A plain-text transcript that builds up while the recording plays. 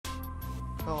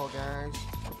Hello guys,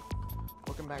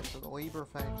 welcome back to the Labor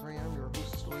Factory. I'm your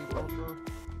host, Labor Worker,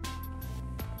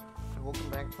 and welcome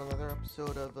back to another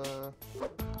episode of the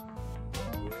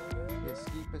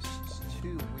Escapists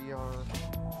 2. We are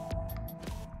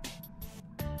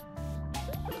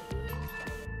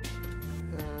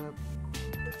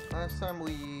last time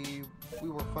we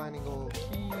were finding little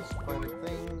keys, finding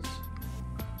things.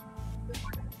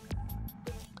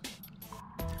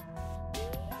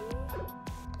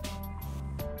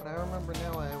 What I remember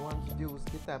now what I wanted to do was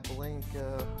get that blank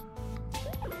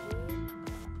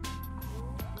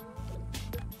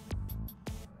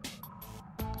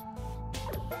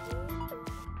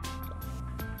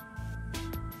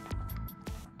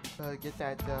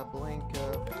blank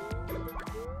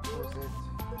what was it?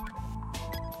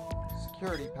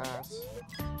 Security pass.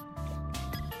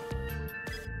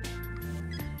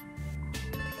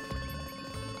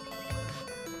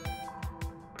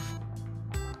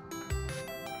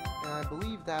 And I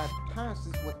believe that pass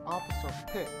is what Officer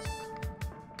picks.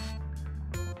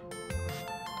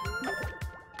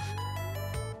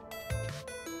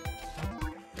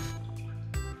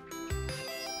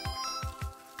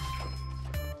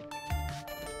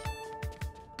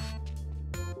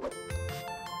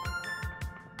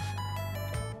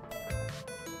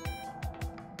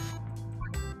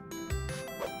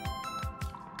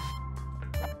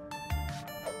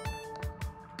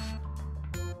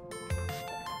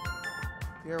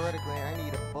 Theoretically, I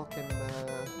need a book and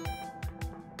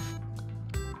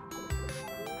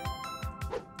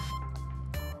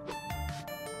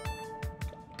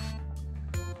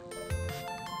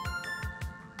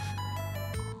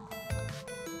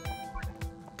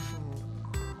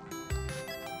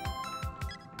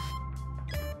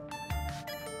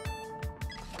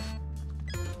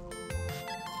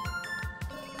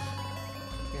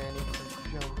yeah, I need some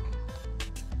junk.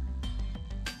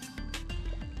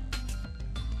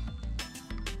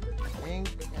 Ink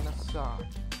and a sock.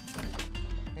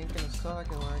 Ink and a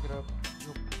sock, and when I get up,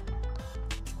 you'll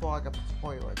clog up the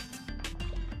toilet.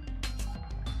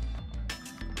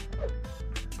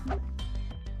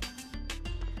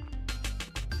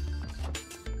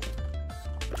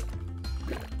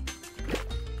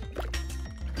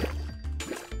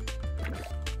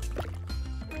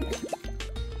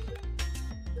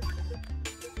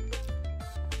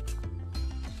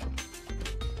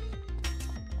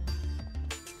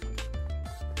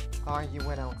 Ah, you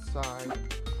went outside.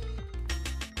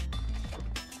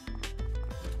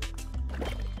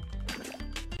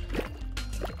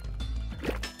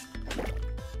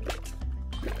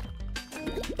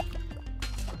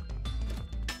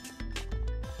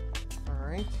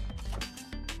 Alright.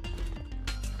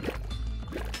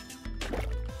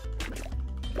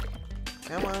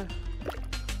 Come on.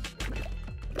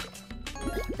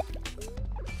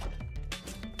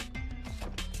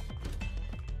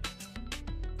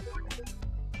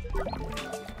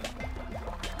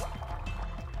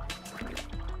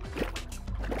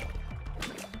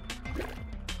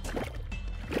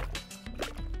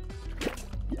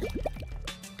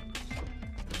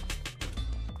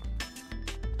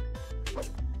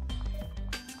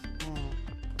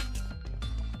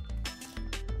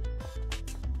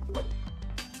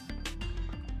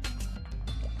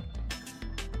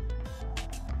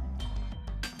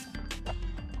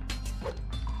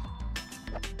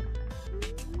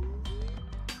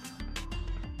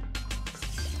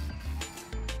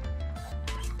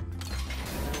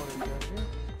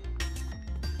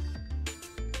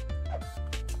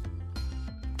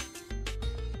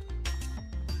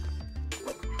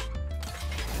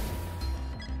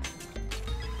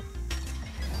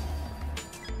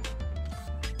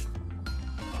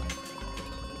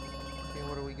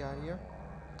 Got here.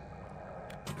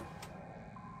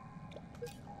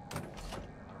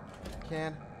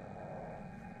 Can.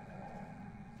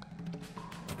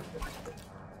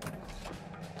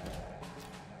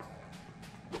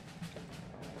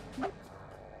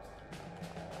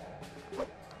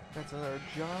 That's another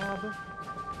job.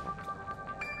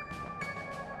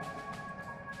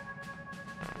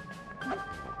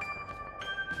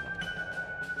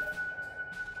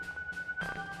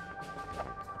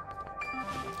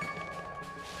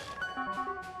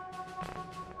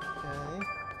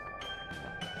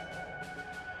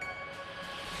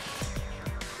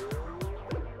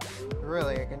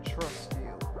 Really, I can trust you.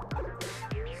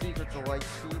 Secrets of light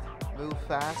speed, move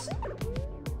fast.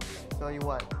 Tell you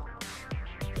what.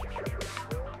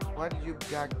 Why did you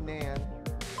back Nan?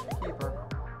 Keeper.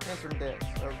 Answer this.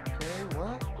 Okay,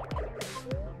 what?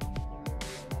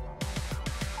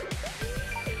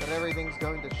 But everything's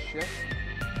going to shift.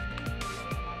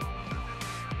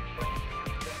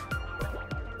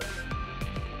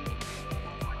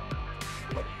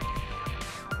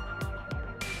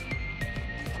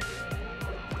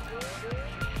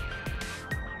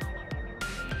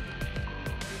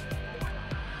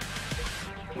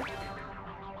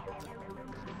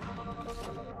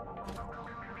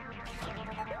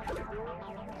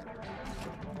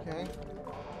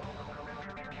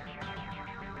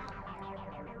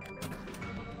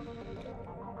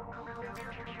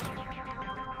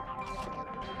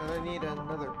 And I need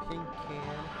another pink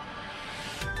can.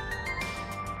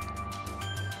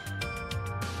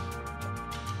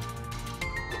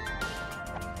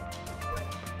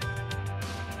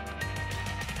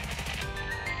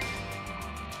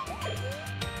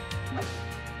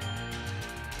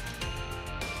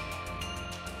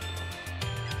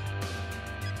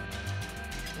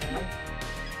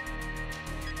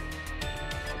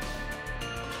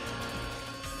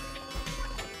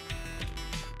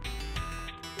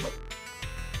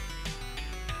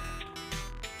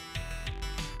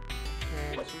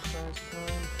 Exercise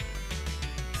time.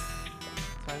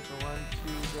 Time to run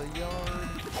to the yard.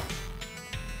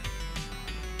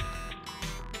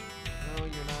 No,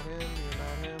 you're not in. You're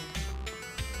not in.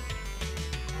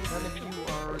 None of you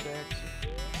are the exercise.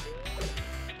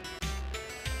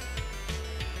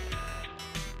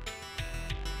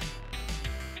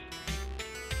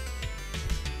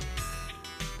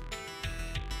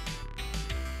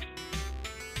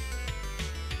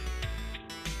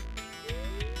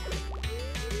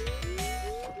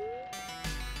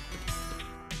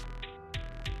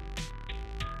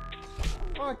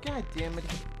 Oh, god damn it,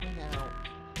 get out.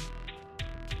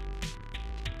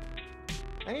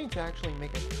 I need to actually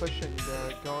make a cushioned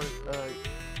guard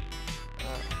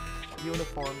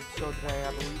uniform so that I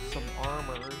have at least some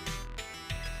armor.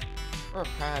 Or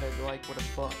padded, like, with a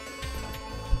buff.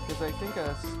 Because I think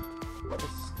a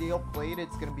steel plated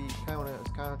is going to be kind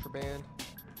of contraband.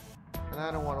 And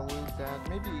I don't want to lose that.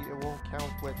 Maybe it won't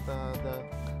count with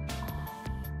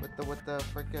the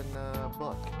freaking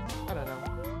book. I don't know.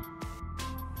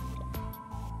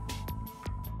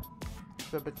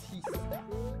 The Batiste.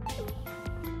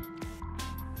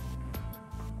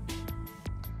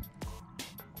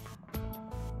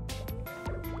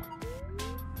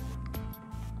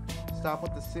 Stop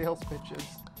with the sales pitches.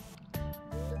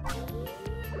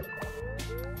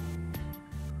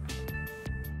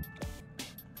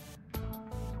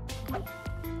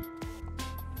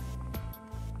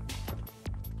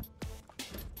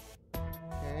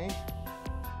 Okay.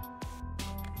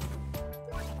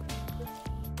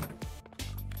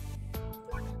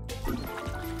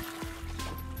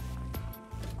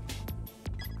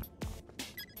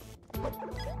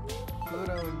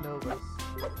 Pluto and Novus.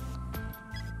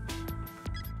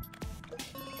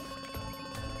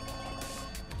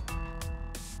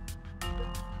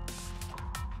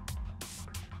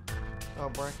 Oh,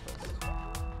 breakfast.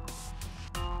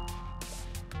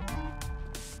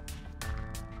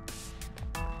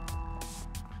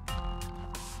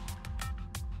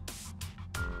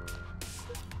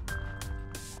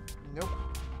 Nope.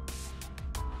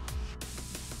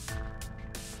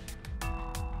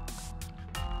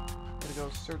 Gotta go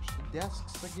search the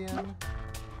desks again.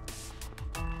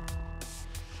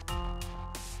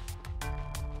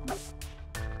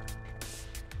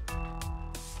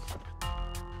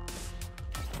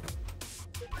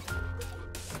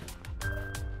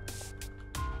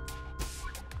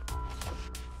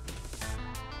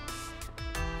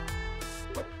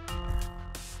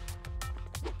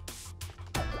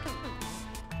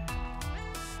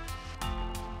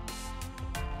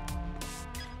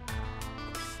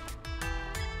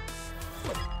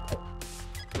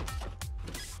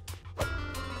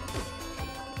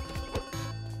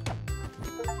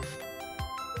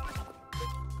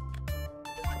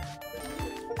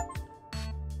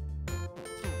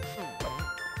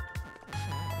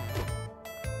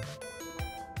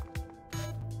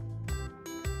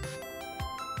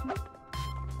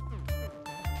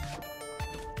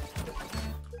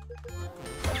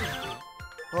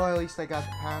 Well, at least I got the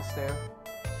pass there.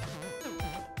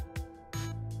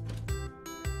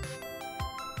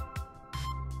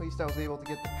 At least I was able to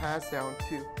get the pass down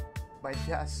to my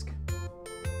desk.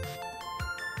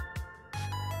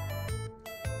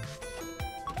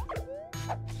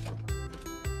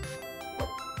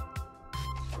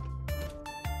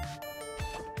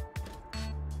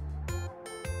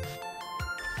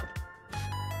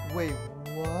 Wait,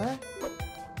 what?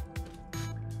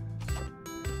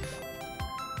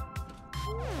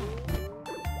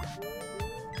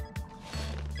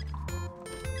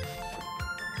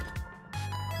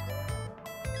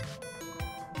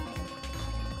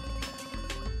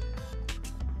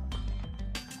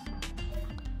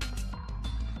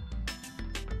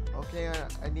 Okay,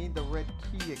 I need the red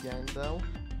key again, though.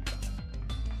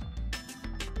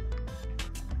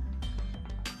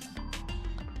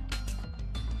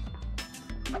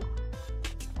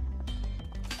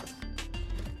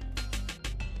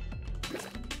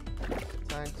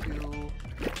 Time to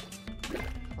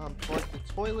unplug the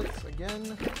toilets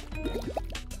again.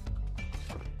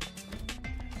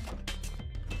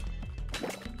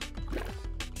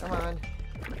 Come on.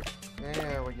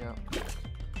 There we go.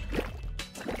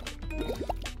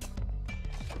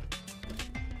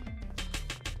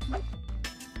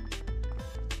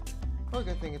 Well,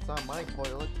 good thing it's on my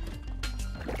toilet.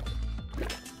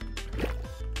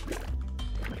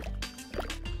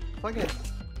 Fucking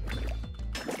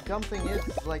dumb thing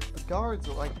is, like, the guards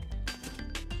are like,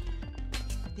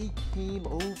 they came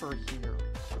over here.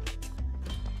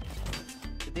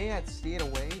 If they had stayed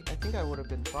away, I think I would have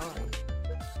been fine.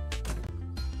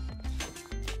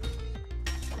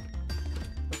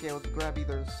 Okay, let's grab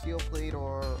either a steel plate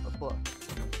or a book.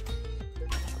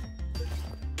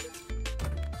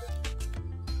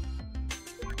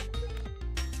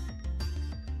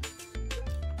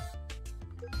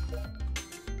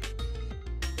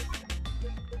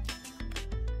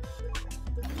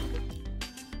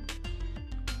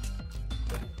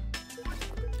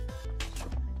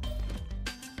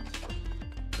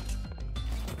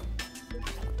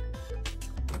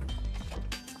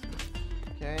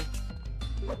 Okay.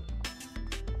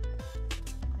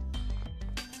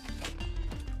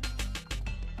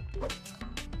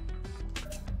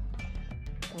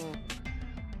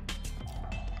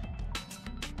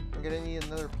 I'm gonna need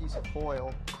another piece of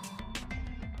foil.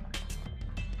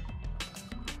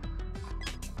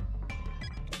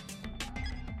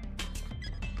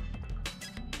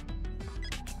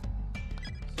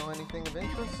 So anything of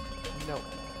interest? No.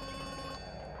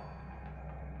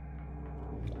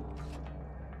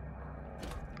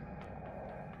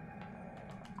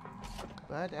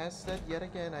 But as said yet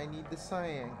again, I need the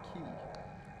cyan key.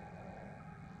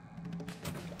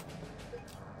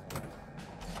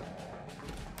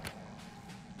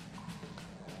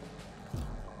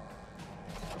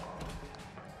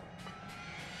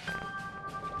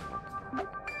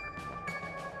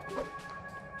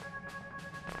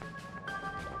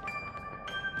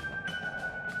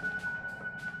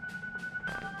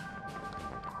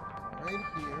 Right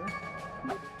here.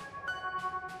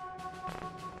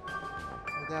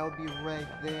 That would be right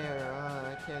there.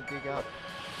 I can't dig up.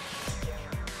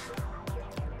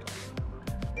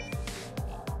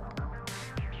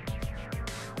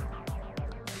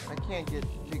 I can't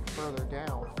dig further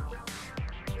down.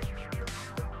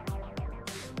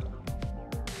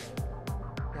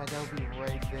 Yeah, that would be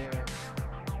right there.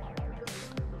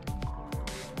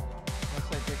 Unless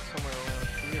I dig somewhere around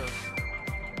here.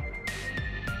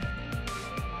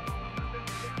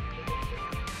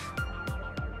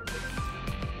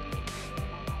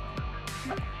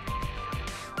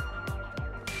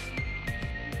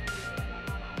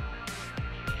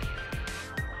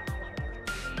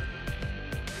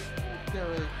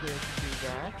 Really good to do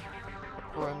that.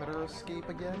 Perimeter escape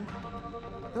again.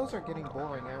 Those are getting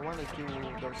boring. I want to do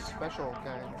those special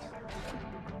kinds.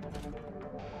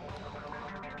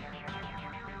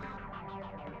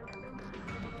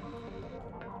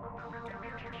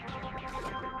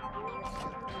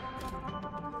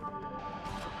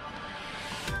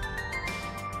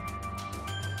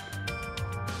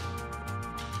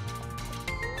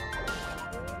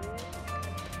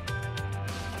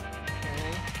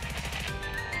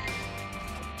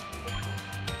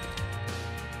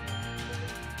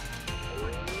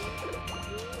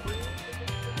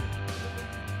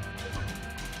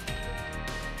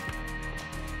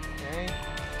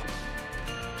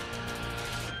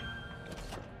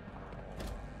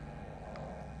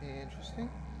 Interesting.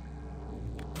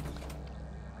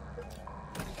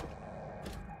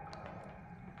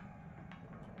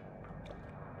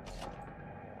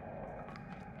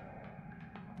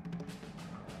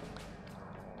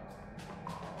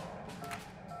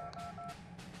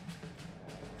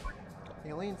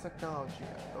 Alien technology.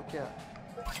 Okay.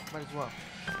 Might as well.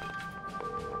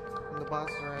 And the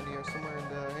bosses around here, somewhere in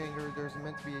the hangar, there's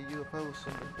meant to be a UFO,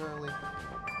 so apparently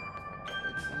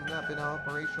it's not been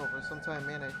operational for some time.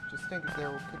 Man, I just think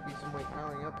there could be some way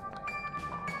powering up.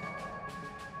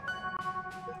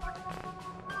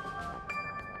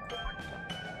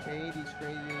 Okay, these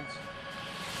grenades.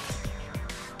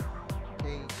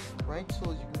 Okay, right,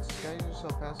 so as you can disguise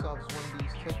yourself, pass off as one of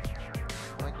these tech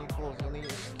like equals. You'll need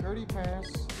a security pass.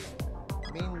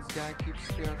 Maintenance guy keeps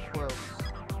spare clothes.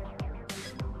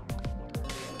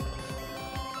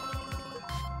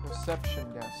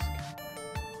 Reception desk.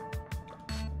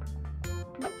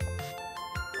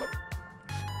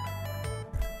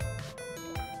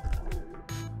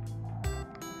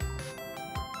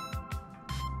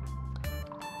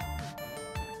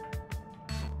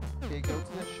 Okay, go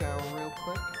to the shower real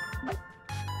quick.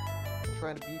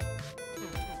 Try to beat.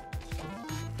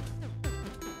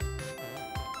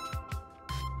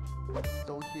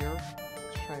 Still here.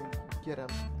 Let's try and get him.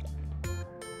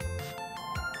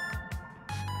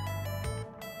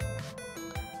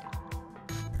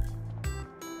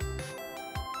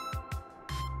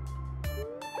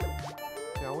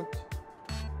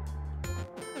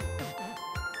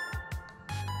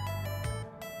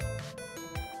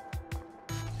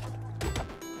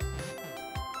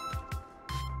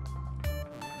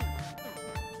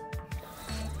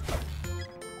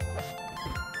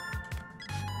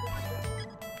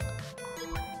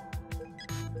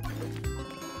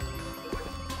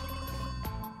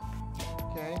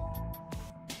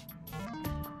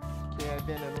 I've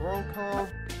been in roll call.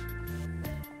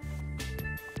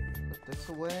 Put this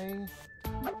away.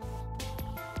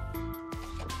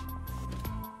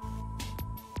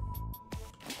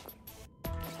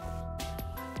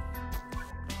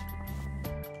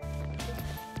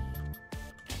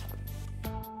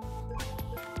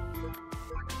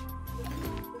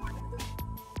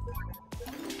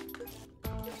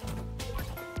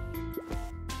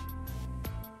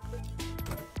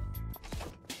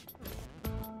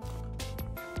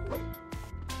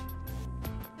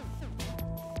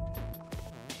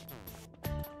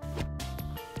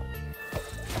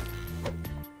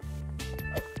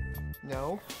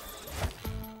 No.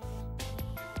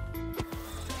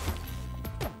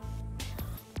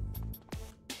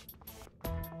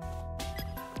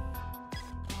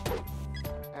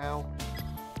 Ow.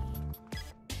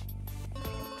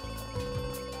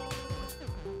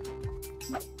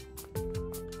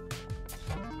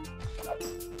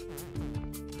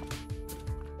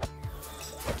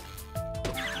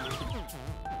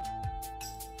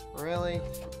 Really?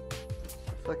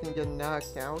 Fucking get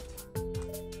knocked out?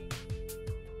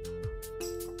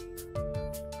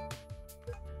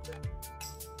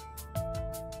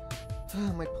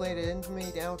 My plated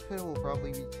inmate outfit will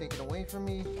probably be taken away from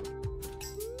me.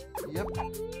 Yep.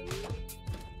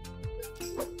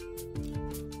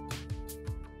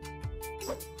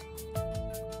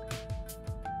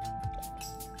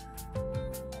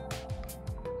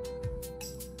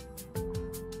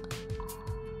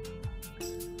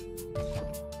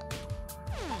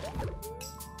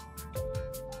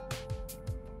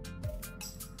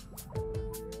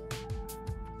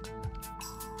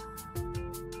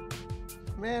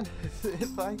 Man,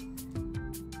 if I...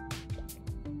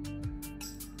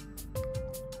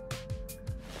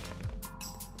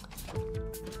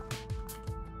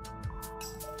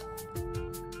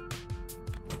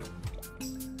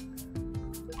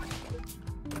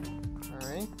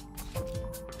 Alright.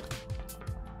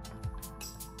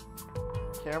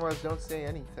 Cameras don't say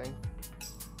anything.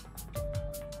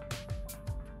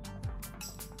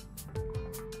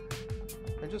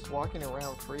 They're just walking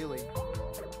around freely.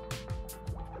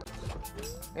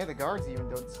 Yeah, the guards even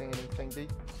don't say anything, dude.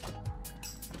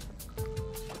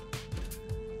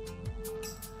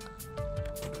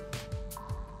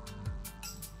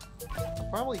 I'm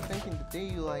probably thinking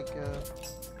today, like,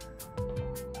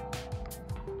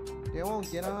 they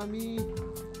won't get on me,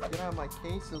 get on my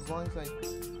case as long as I...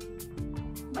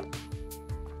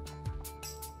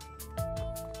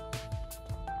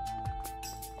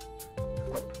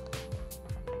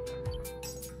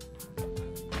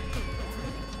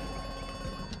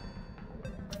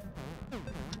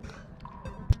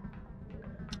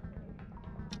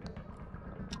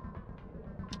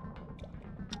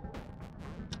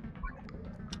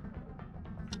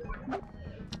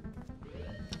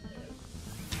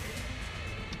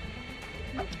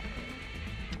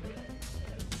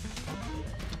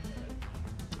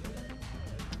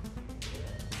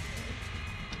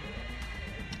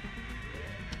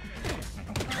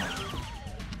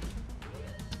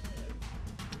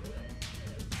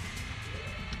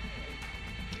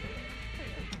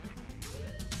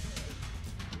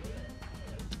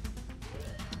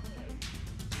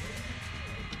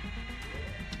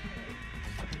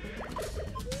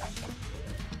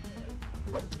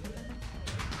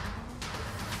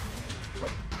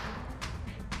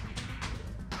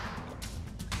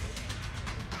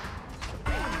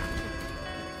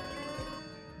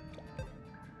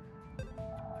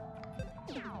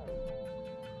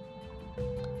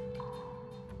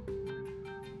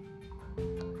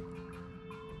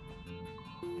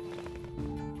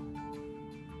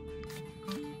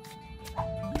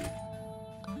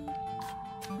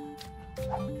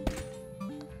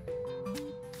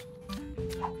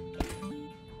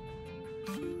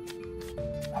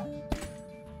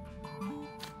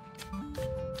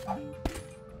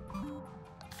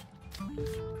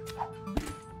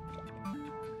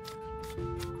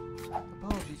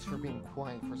 Apologies for being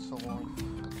quiet for so long.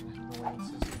 Fucking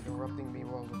annoyances interrupting me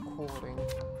while recording.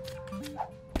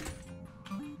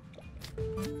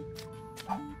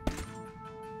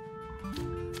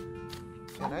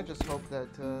 And I just hope that,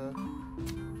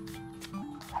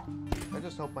 I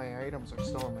just hope my items are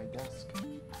still on my desk.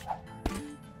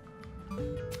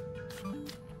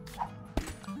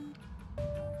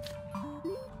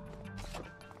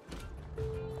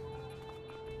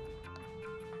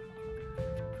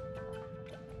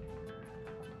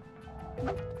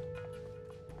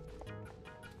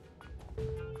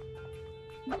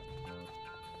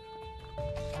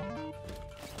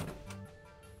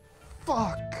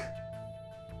 Fuck!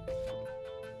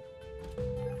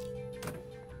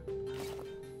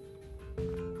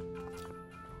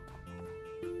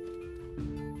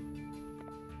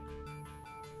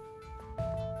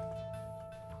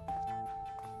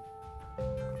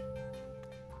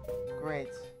 Great.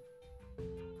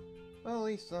 Well, at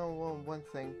least one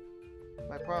thing.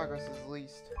 My progress is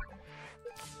least.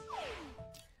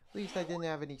 At least I didn't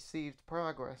have any saved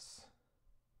progress.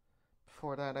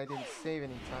 Before that, I didn't save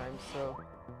any time,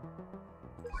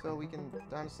 so we can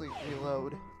honestly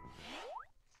reload.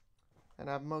 And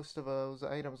have most of those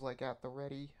items like at the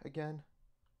ready again.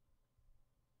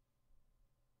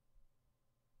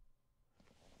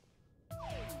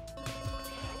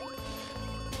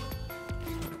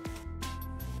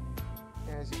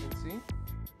 As you can see.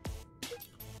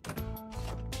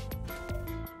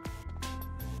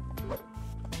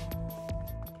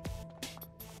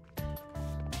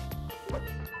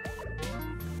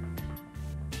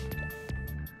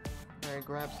 Alright,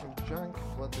 grab some junk,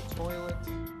 flood the toilet.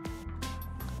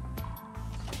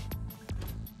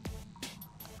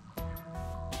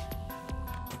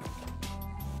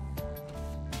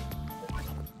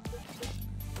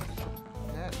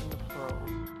 That and the probe.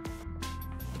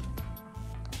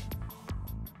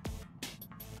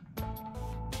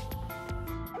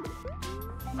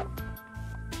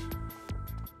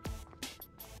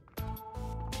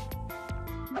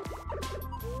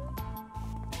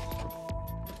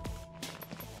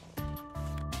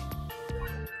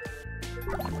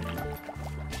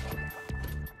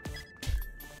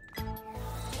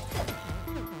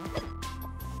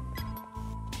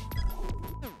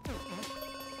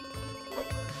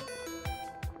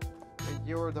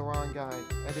 You're the wrong guy.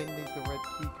 I didn't need the red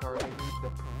key card, I need the...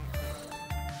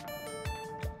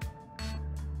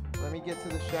 Let me get to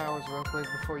the showers real quick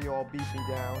before you all beat me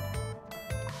down.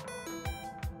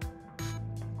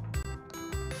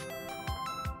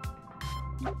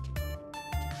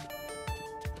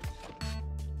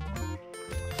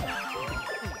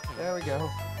 There we go.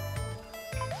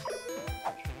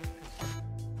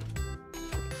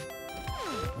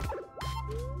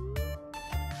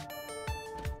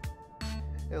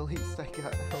 At least I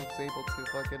was able to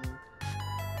fucking...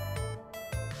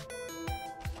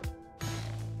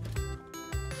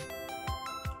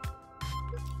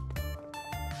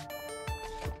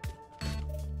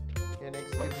 And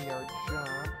execute our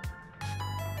job.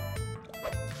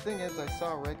 Thing is, I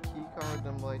saw a red key card and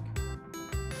I'm like...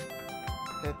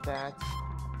 Hit that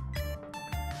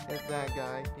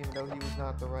guy, even though he was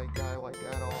not the right guy, like,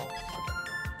 at all.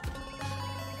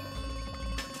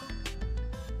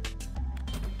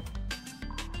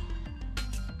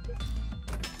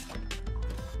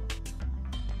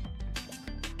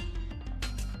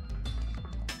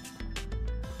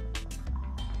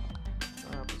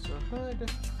 Officer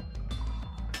Hood.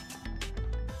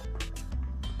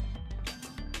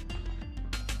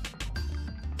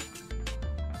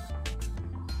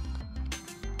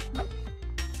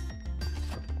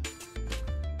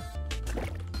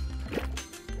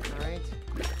 Alright.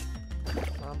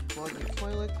 Plug the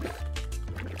toilet.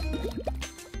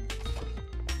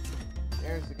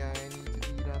 There's the guy I need to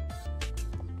beat up.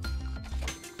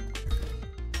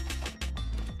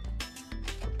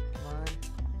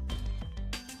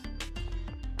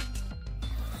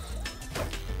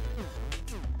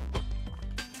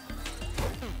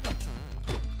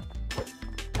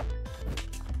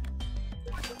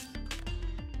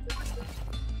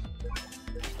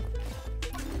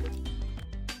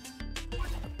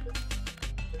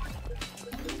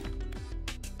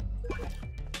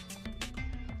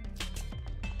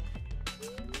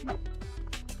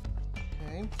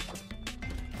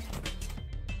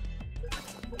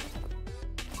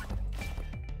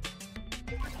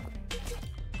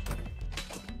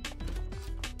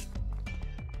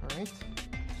 Alright.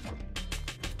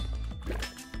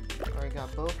 Alright,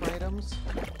 got both items.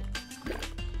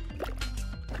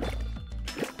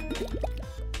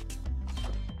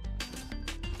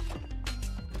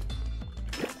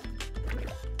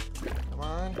 Come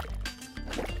on.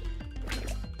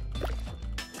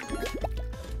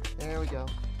 There we go.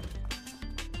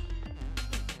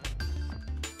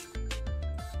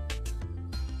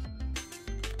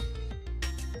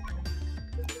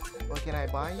 What can I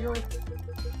buy your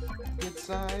good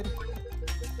side?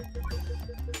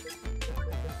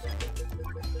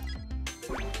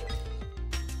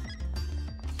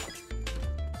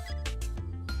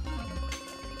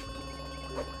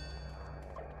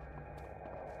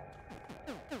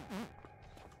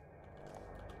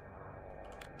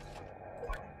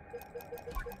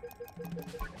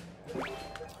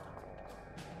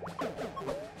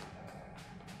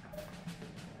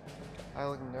 I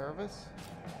look nervous.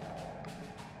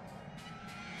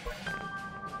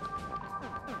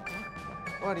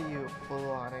 What are you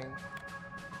plotting?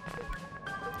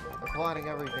 I'm plotting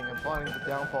everything. I'm plotting the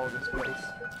downfall of this place.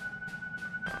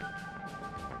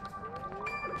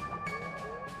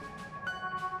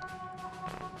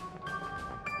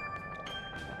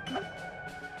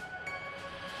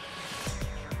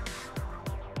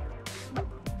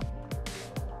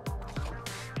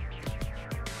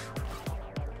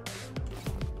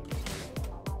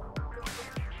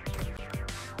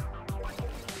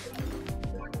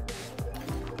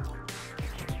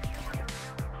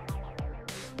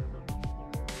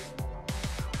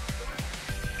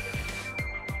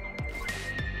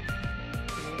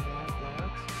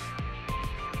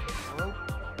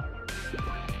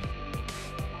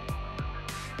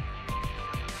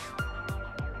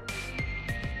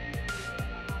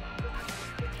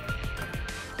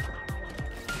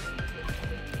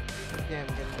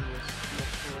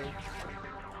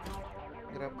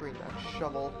 upgrade that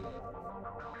shovel.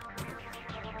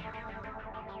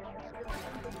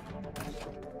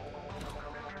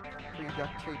 Free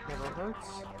duct tape never hurts.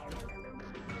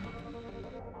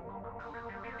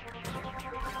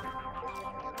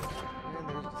 And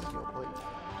there's the steel plate.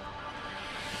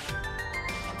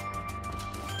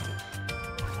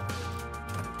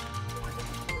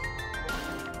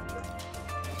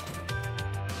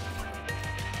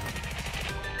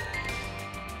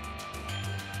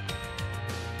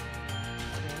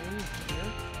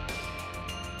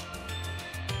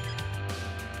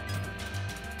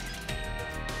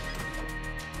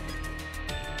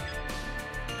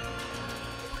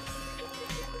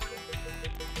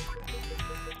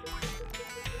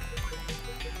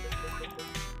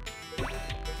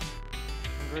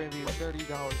 Going to be $30 to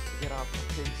get off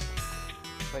the case,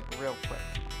 like real quick.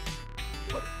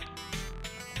 Okay.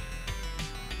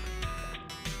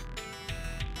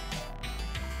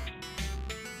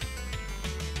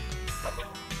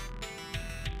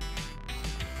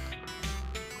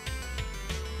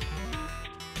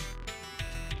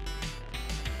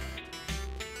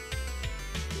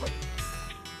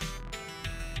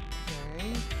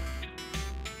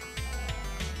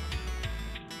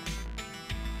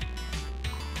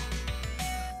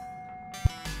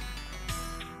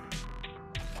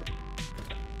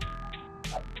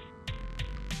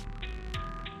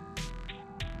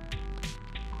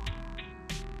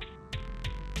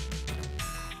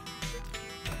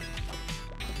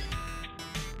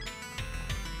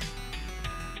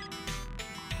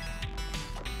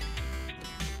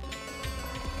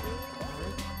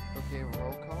 Okay,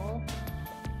 roll call.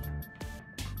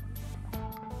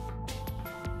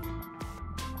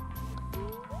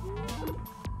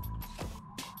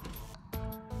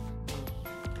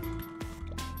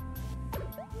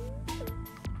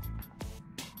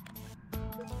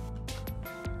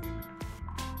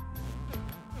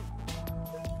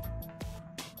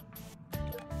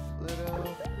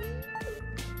 Little.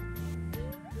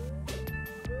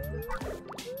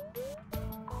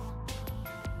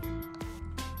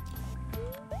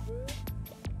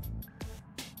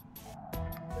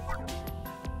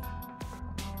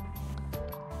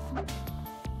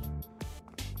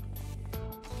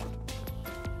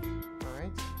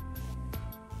 Alright.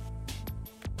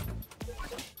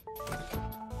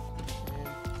 And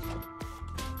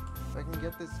if I can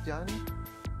get this done.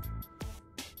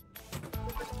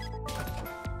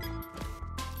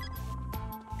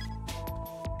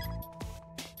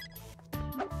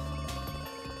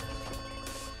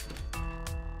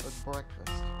 With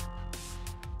breakfast.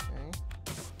 Okay.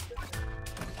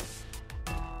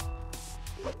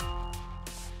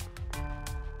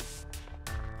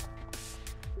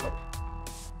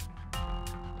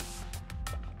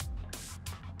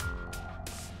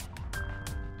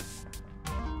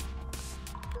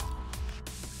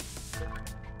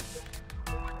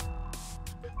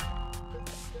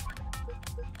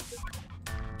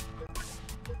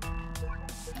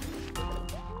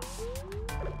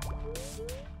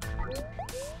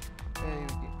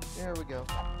 There we go.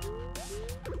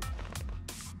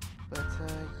 But,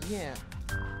 yeah.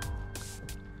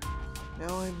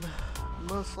 Now I'm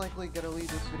most likely gonna leave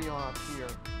this video off here.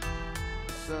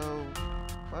 So,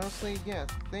 honestly, yeah,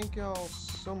 thank y'all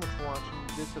so much for watching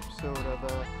this episode of,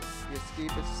 The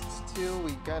Escapists 2.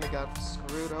 We kinda got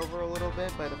screwed over a little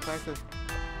bit by the fact that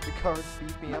the guards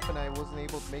beat me up and I wasn't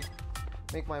able to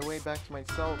make my way back to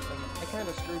myself, and I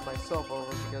kinda screwed myself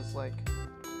over because, like,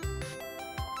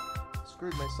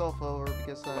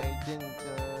 I didn't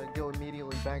go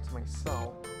immediately back to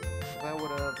myself. If I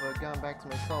would have gone back to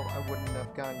myself, I wouldn't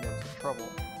have gotten into trouble.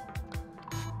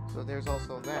 So there's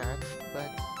also that,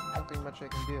 but nothing much I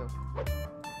can do. But,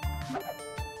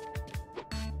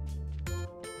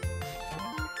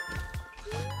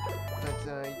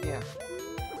 yeah.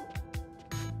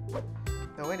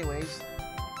 Now, anyways,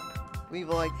 leave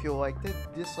a like if you liked it,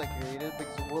 dislike if you hated it,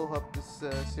 because it will help this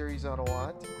series out a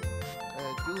lot.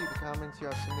 Do leave a comment if you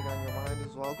have something on your mind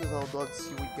as well, because I would love to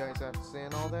see what you guys have to say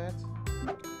and all that.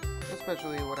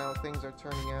 Especially with how things are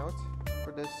turning out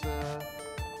for this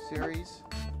series,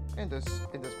 and this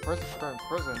current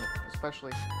prison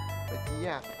especially. But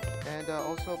yeah, and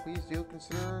also please do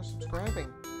consider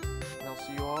subscribing. And I'll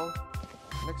see you all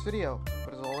next video.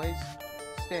 But as always,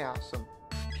 stay awesome.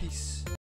 Peace.